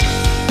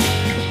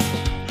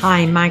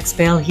Hi, Mags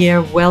Bell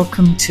here.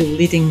 Welcome to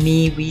Leading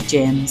Me, Wee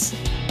Gems.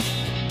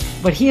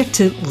 We're here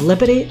to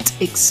liberate,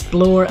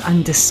 explore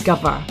and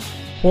discover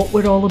what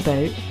we're all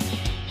about,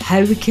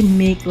 how we can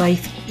make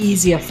life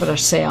easier for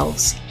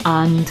ourselves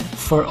and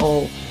for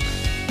all.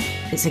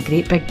 It's a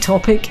great big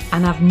topic,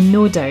 and I've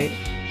no doubt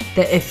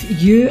that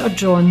if you are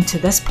drawn to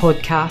this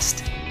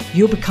podcast,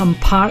 you'll become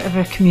part of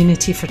our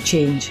community for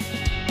change.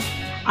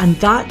 And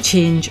that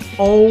change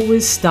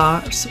always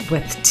starts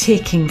with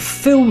taking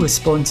full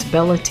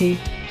responsibility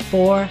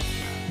for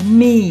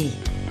me.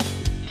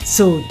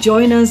 So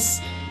join us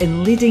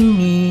in Leading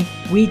Me,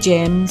 Wee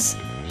Gems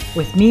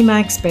with me,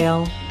 Mags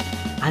Bell,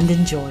 and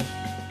enjoy.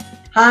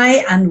 Hi,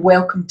 and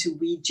welcome to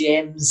Wee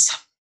Gems.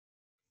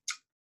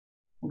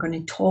 We're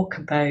going to talk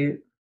about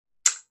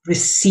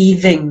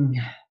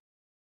receiving.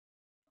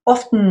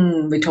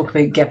 Often we talk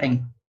about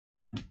giving,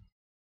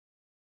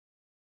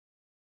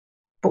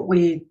 but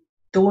we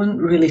don't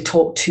really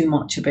talk too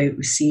much about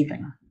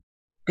receiving,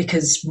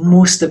 because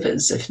most of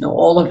us, if not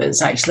all of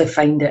us, actually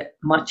find it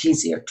much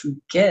easier to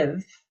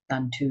give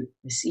than to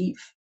receive.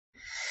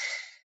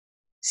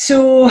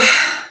 So,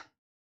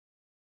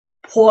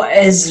 what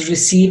is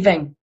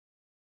receiving?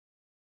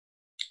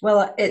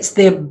 Well, it's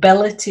the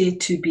ability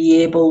to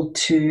be able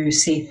to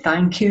say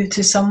thank you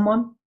to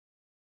someone.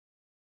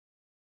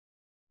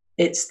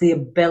 It's the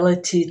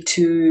ability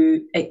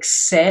to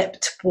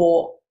accept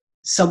what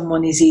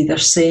someone is either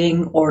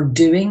saying or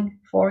doing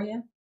for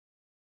you.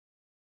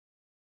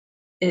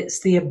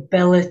 It's the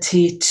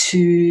ability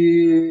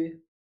to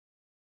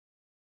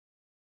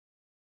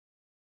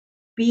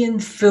be in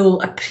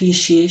full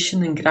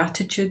appreciation and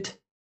gratitude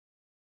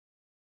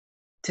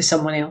to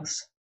someone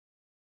else.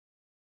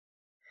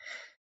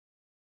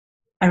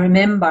 I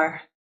remember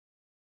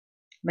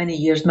many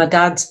years, my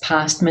dad's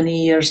passed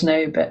many years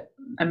now, but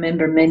I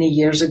remember many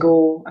years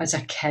ago as a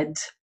kid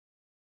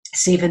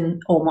saving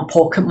all my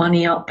pocket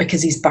money up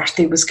because his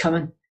birthday was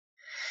coming.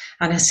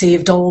 And I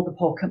saved all the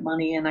pocket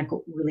money and I got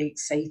really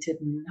excited,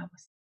 and I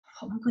was,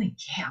 what am I going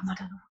to get him? I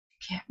don't know what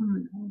to get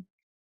him.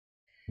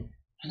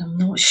 And I'm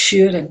not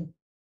sure. And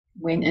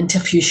went into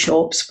a few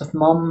shops with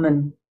mum,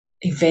 and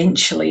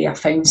eventually I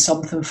found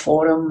something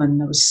for him,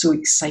 and I was so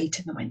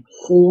excited. I went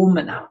home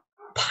and I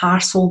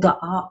parcelled it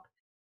up.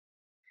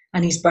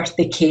 And his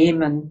birthday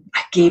came and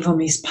I gave him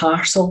his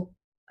parcel.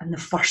 And the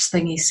first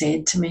thing he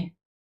said to me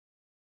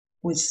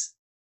was,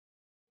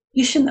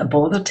 "You shouldn't have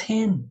bothered,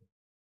 Hen."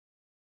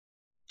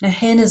 Now,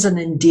 hen is an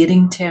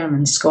endearing term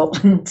in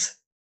Scotland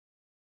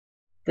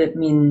that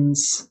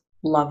means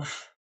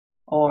love,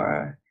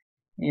 or,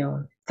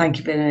 thank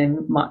you very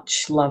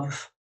much,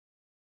 love.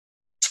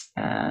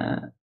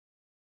 Hen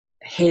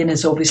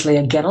is obviously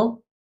a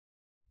girl,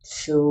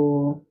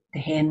 so the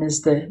hen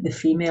is the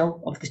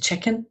female of the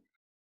chicken.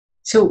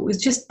 So it was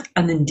just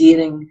an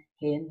endearing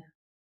hen.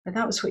 And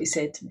that was what he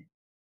said to me.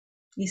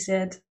 He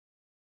said,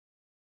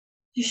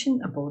 "You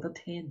shouldn't have bothered,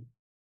 Hen."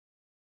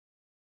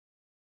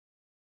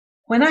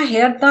 When I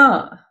heard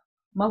that,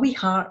 my wee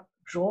heart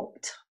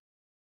dropped.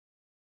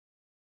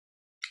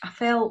 I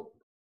felt,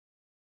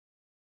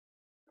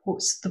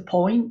 what's the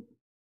point?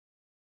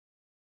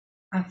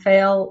 I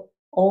felt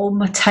all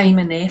my time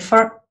and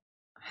effort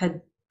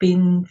had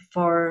been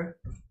for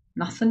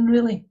nothing,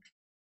 really.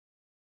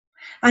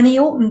 And he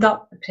opened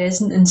up the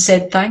present and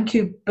said thank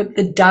you, but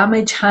the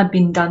damage had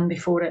been done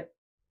before it.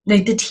 Now,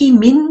 did he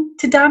mean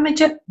to damage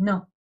it?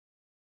 No.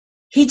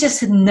 He just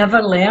had never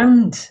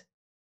learned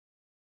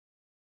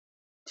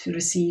to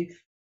receive.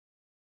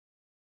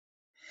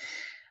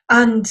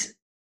 And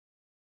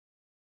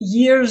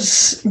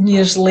years and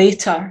years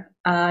later,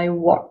 I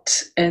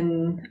worked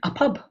in a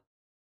pub.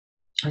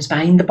 I was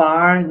behind the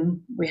bar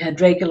and we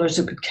had regulars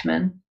that would come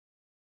in.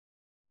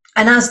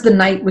 And as the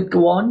night would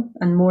go on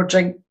and more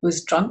drink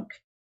was drunk,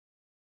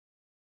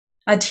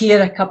 I'd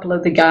hear a couple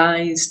of the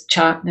guys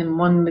chatting, and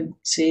one would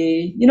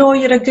say,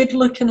 "You're a good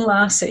looking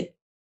lassie."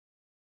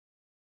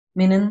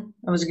 Meaning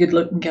I was a good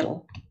looking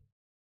girl.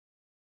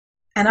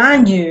 And I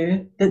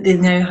knew that they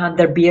now had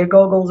their beer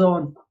goggles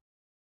on.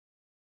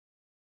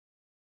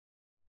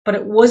 But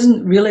it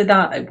wasn't really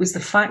that. It was the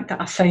fact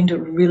that I found it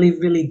really,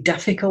 really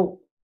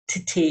difficult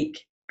to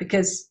take,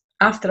 because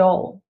after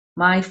all,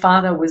 my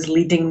father was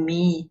leading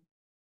me,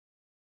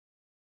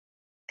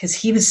 because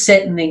he was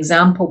setting the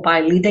example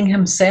by leading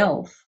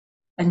himself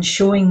and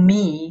showing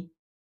me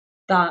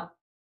that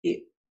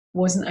it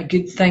wasn't a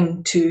good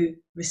thing to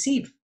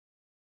receive.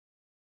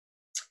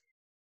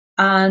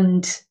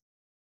 And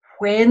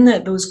when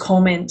those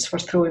comments were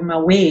thrown my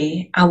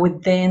way, I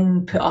would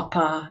then put up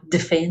a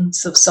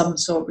defence of some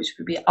sort, which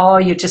would be, "Oh,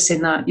 you're just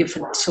saying that, you've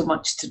had so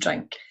much to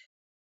drink."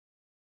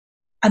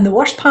 And the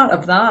worst part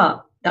of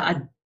that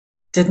I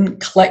didn't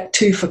click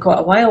to for quite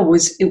a while,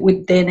 was it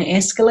would then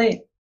escalate.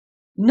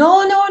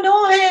 No,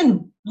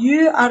 Hen,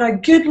 you are a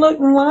good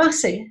looking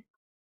lassie.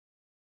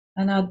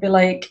 And I'd be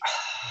like,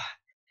 "Oh,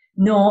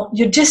 no,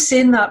 you're just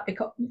saying that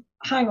because,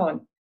 hang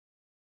on,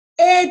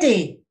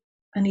 Eddie."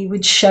 And he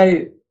would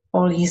shout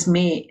on his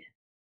mate,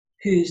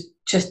 who's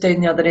just down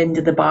the other end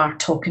of the bar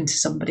talking to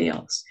somebody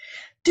else,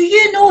 "Do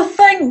you not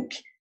think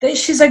that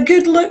she's a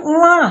good looking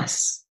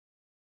lass.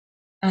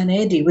 And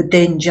Eddie would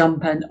then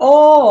jump in,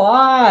 oh,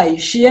 aye,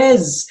 she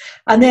is.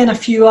 And then a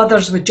few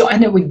others would join,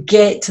 and it would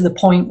get to the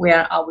point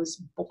where I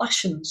was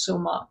blushing so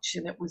much,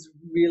 and it was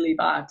really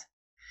bad.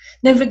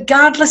 Now,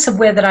 regardless of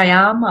whether I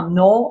am, I'm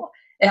not,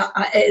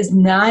 it is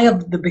nigh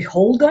of the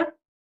beholder,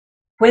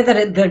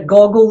 whether they're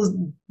goggles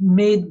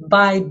made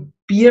by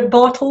beer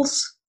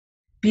bottles,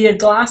 beer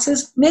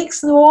glasses,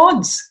 makes no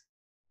odds.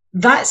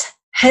 That's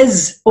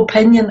his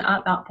opinion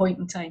at that point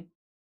in time.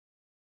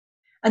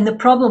 And the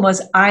problem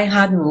was I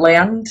hadn't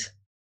learned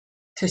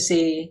to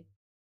say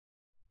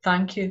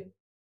thank you.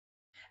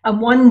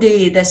 And one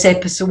day this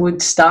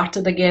episode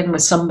started again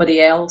with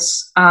somebody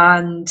else,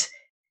 and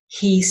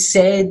he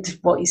said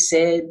what he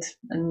said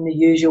in the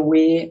usual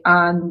way,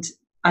 and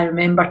I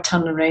remember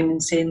turning around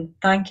and saying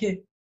thank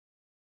you.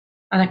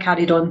 And I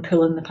carried on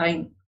pulling the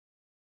pint.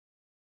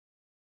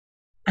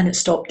 And it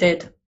stopped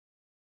dead.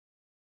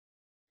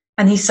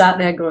 And he sat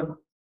there going,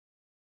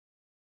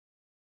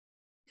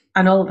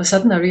 and all of a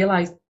sudden I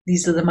realised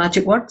these are the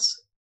magic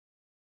words.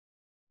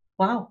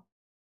 Wow.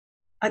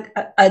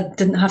 I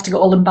didn't have to get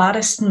all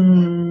embarrassed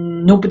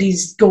and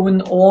nobody's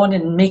going on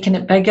and making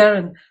it bigger.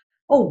 And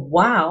oh,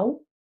 wow.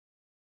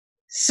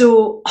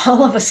 So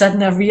all of a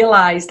sudden I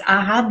realised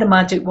I had the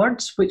magic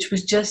words, which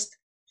was just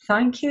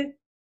thank you.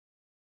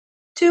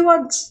 2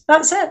 words.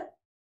 That's it.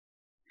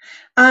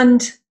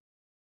 And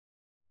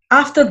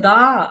after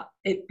that,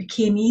 it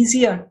became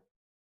easier.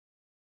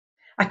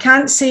 I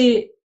can't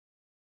say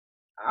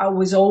I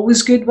was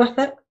always good with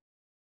it.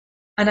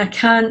 And I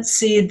can't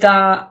say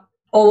that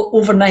all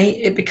overnight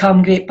it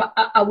became great, but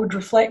I would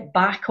reflect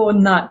back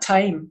on that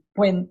time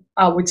when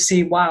I would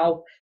say,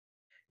 wow,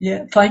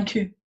 yeah, thank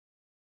you.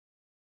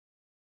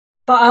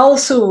 But I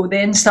also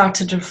then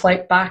started to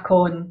reflect back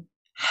on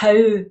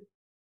how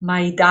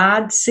my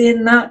dad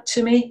saying that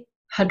to me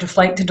had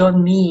reflected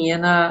on me.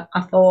 And I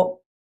thought,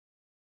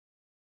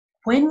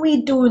 when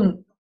we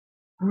don't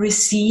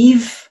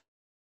receive,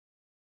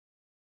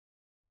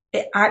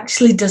 it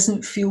actually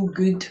doesn't feel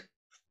good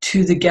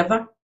to the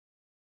giver.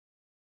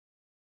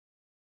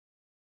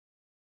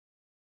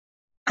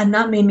 And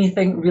that made me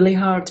think really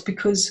hard,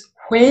 because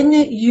when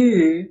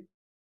you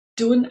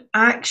don't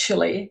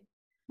actually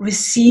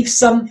receive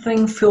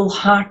something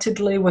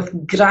full-heartedly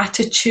with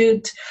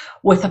gratitude,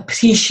 with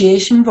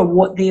appreciation for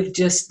what they've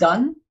just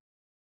done,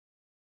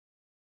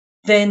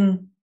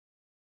 then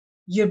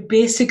you're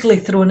basically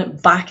throwing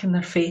it back in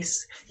their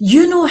face.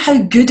 You know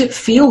how good it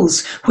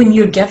feels when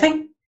you're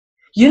giving.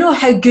 You know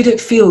how good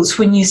it feels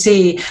when you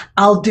say,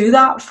 I'll do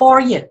that for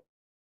you.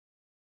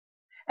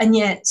 And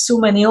yet so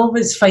many of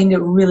us find it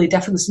really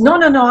difficult. No,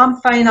 I'm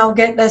fine, I'll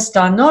get this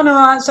done. No,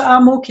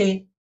 I'm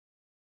okay.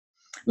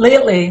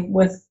 Lately,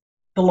 with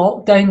the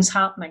lockdowns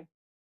happening,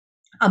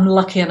 I'm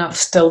lucky enough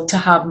still to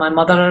have my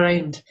mother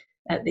around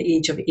at the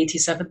age of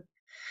 87.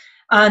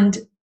 And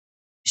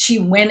she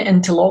went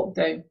into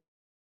lockdown.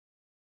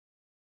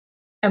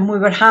 And we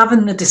were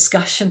having the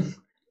discussion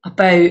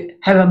about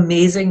how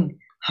amazing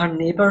her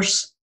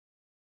neighbours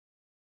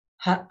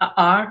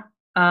are,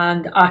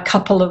 and a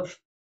couple of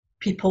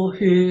people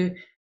who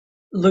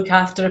look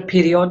after her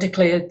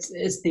periodically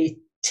as they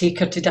take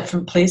her to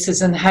different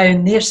places, and how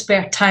in their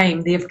spare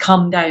time they've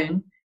come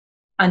down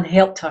and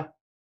helped her.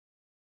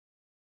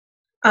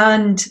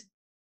 And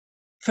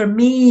for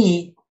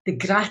me, the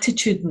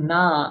gratitude in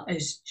that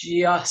is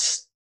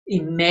just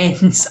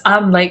immense.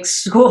 I'm like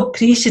so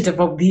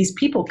appreciative of these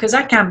people, because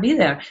I can't be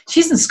there.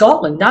 She's in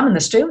Scotland, I'm in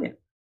Australia.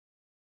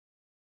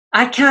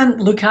 I can't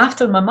look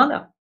after my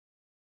mother.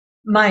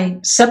 My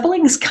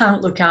siblings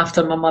can't look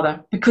after my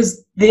mother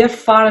because they're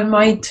far and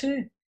wide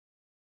too.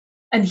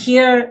 And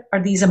here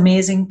are these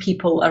amazing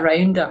people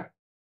around her.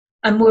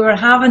 And we were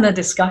having a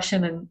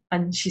discussion,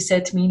 and she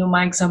said to me,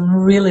 Mags, I'm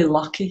really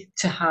lucky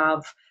to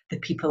have the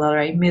people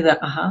around me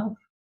that I have.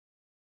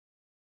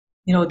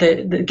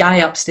 The guy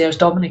upstairs,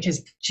 Dominic,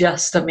 is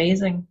just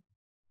amazing.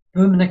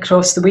 The woman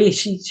across the way,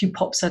 she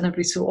pops in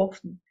every so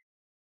often.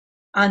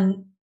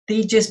 And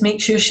they just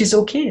make sure she's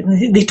okay.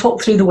 And they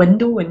talk through the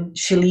window, and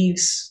she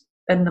leaves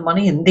in the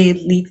money, and they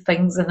leave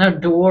things in her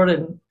door,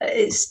 and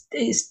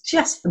it's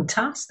just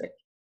fantastic.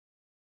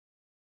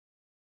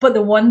 But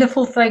the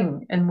wonderful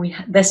thing, and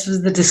this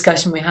was the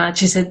discussion we had,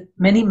 she said,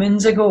 many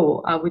moons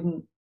ago, I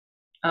wouldn't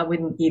have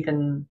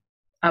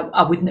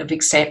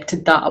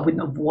accepted that. I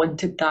wouldn't have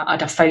wanted that.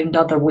 I'd have found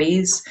other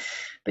ways.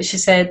 But she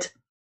said,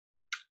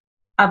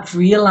 I've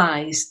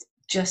realised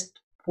just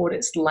what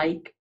it's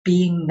like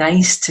being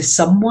nice to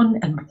someone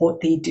and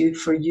what they do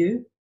for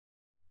you,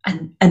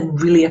 and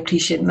really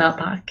appreciating that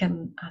back.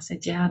 And I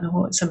said, yeah, I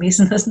know, it's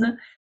amazing, isn't it?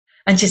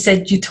 And she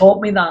said, you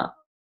taught me that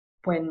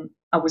when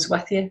I was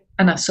with you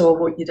and I saw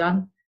what you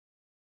done.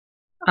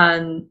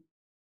 And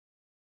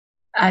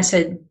I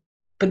said,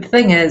 but the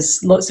thing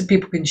is, lots of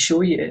people can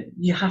show you.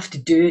 You have to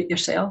do it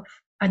yourself.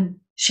 And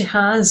she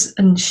has,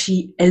 and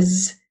she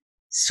is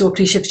so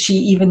appreciative. She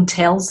even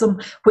tells them,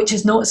 which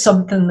is not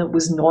something that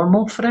was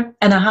normal for her.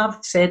 And I have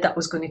said that I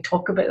was going to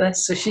talk about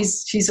this, so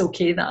she's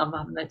okay that I'm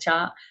having a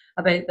chat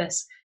about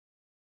this.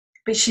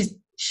 But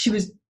she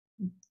was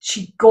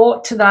she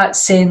got to that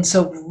sense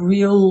of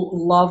real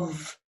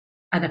love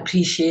and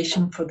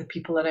appreciation for the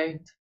people around.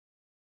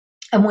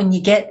 And when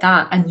you get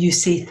that and you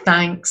say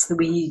thanks the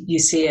way you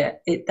say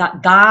it,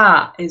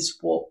 that is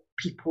what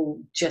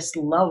people just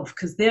love,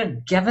 because they're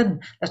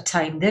given their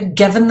time, they're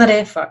given their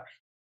effort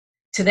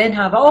to then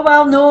have, oh,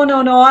 well,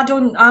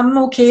 no, I'm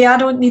okay, I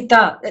don't need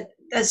that.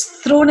 It's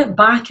thrown it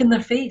back in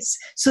their face.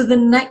 So the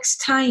next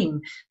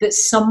time that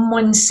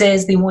someone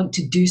says they want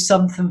to do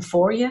something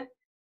for you,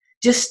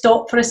 just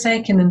stop for a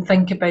second and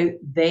think about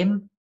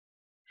them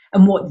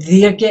and what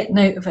they're getting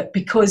out of it,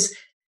 because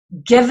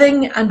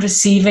giving and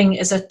receiving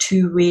is a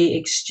two-way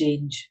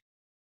exchange.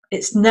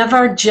 It's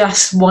never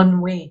just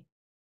one way.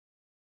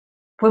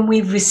 When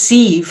we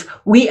receive,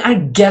 we are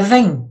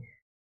giving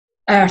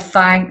our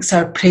thanks,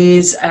 our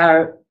praise,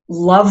 our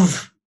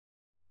love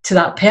to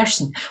that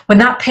person. When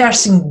that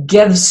person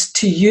gives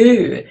to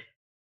you,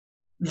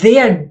 they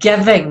are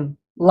giving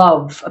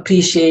love,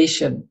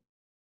 appreciation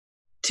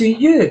to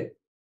you.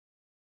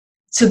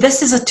 So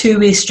this is a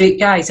two-way street,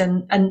 guys.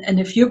 And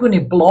if you're going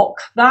to block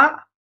that,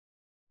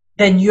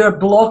 then you're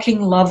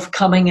blocking love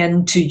coming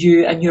into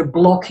you and you're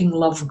blocking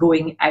love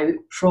going out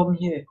from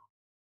you.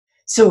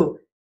 So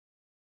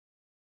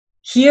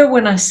here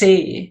when I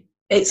say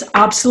it's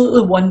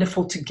absolutely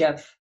wonderful to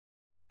give,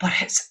 but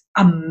it's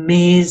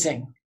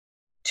amazing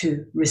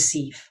to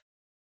receive.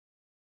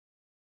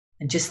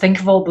 And just think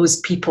of all those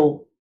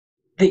people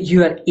that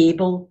you are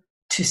able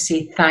to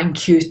say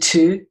thank you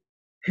to,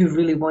 who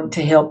really want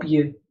to help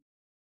you,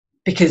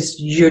 because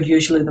you're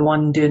usually the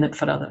one doing it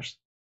for others.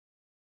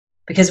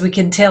 Because we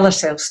can tell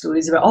ourselves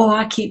stories about, oh,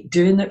 I keep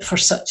doing it for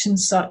such and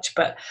such,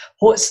 but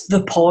what's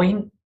the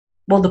point?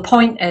 Well, the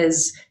point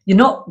is you're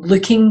not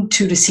looking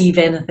to receive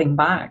anything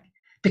back,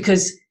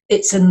 because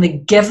it's in the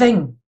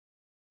giving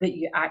that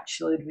you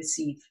actually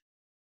receive,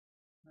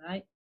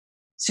 right?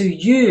 So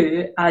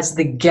you, as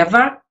the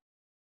giver,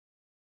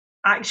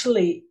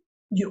 actually,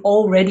 you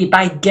already,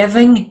 by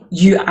giving,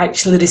 you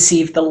actually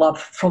receive the love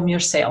from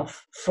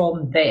yourself,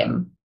 from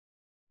them,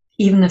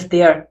 even if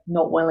they're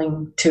not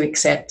willing to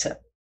accept it.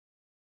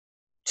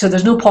 So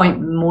there's no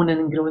point moaning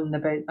and groaning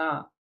about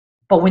that.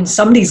 But when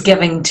somebody's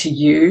giving to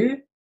you,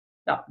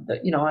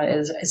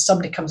 as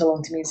somebody comes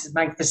along to me and says,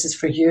 Meg, this is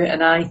for you,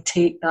 and I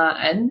take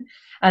that in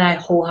and I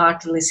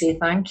wholeheartedly say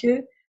thank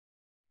you,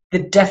 the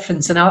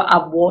difference, and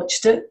I've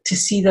watched it, to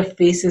see their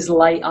faces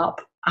light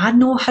up. I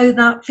know how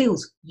that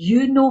feels.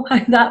 You know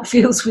how that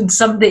feels when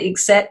somebody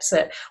accepts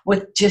it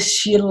with just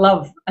sheer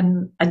love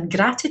and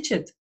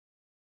gratitude.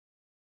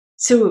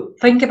 So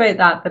think about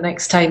that the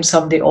next time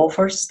somebody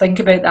offers. Think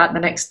about that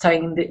the next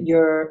time that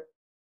you're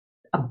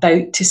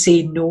about to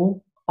say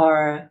no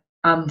or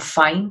I'm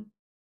fine,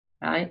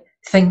 right?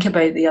 Think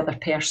about the other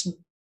person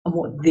and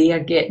what they are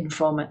getting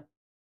from it.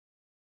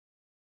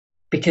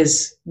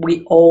 Because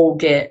we all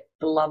get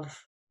the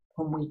love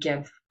when we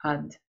give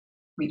and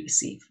we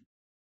receive.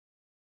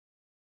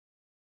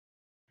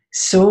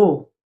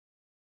 So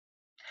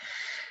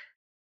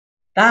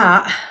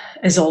that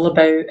is all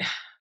about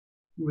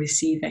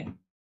receiving.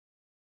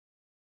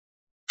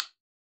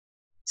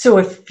 So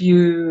if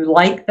you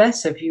like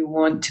this, if you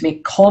want to make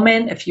a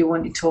comment, if you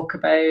want to talk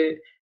about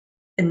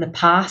in the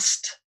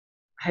past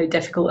how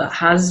difficult it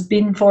has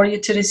been for you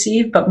to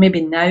receive, but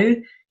maybe now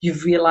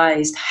you've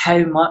realised how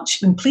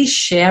much, and please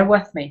share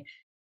with me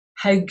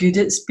how good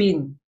it's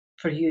been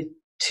for you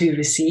to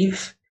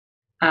receive.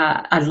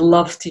 I'd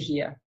love to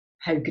hear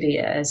how great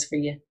it is for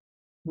you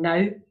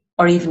now,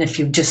 or even if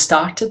you've just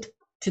started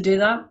to do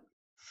that.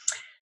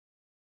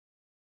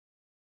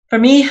 For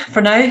me,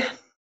 for now,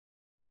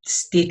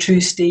 stay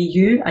true, stay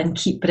you, and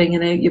keep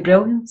bringing out your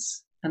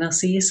brilliance. And I'll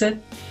see you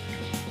soon.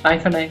 Bye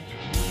for now.